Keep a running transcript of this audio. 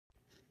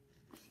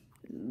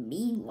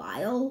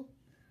Meanwhile,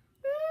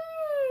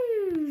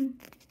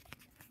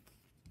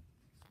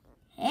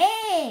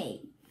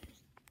 hey!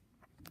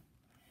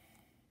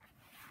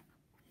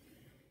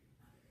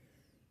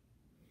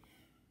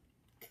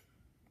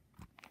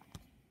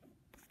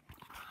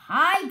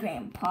 Hi,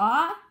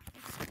 Grandpa.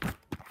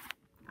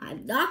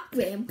 I'm not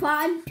Grandpa,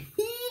 I'm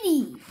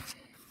Petey.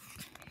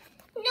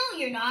 No,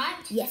 you're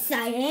not. Yes,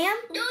 I am.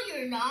 No,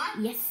 you're not.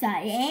 Yes, I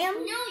am.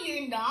 No,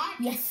 you're not.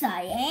 Yes,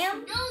 I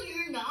am. No,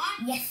 you're not.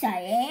 Yes, I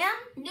am.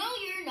 No,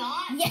 you're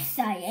not. Yes,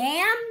 I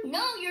am.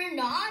 No, you're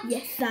not.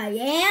 Yes, I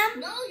am.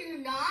 No, you're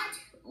not.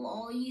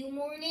 All you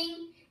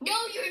morning. No,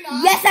 you're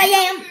not. Yes, I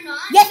am. No, you're not.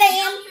 Yes, I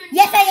am. No, you're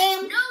Yes, I not.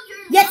 am. No,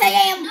 you're Yes, not. I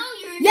am. No,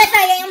 you're Yes,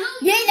 not. I am. No,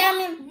 Yes, you're I not.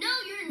 am. No,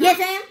 you're not. Yes,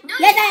 I am. No,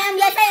 Yes, you're I am. not.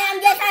 Yes, I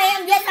am. Yes, I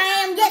am. Yes, I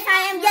am. Yes, I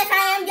am. Yes,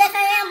 I am. Yes,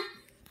 I am.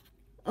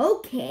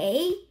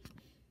 Okay.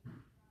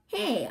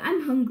 Hey,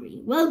 I'm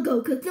hungry. Well,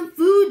 go cook some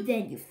food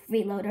then, you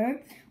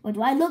freeloader. What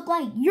do I look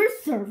like? Your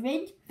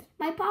servant?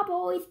 My papa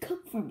always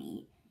cooked for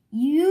me.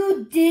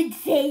 You did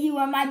say you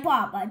were my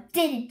papa,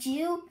 didn't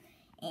you?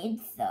 And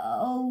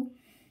so...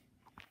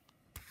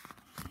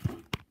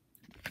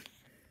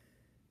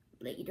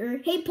 Later,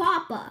 hey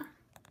Papa.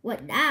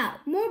 What now?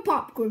 More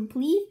popcorn,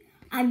 please.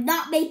 I'm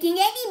not making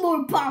any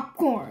more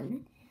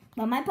popcorn.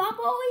 But my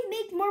papa always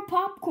makes more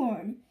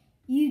popcorn.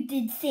 You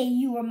did say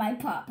you were my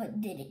papa,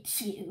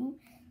 didn't you?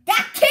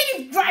 That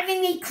kid is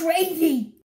driving me crazy.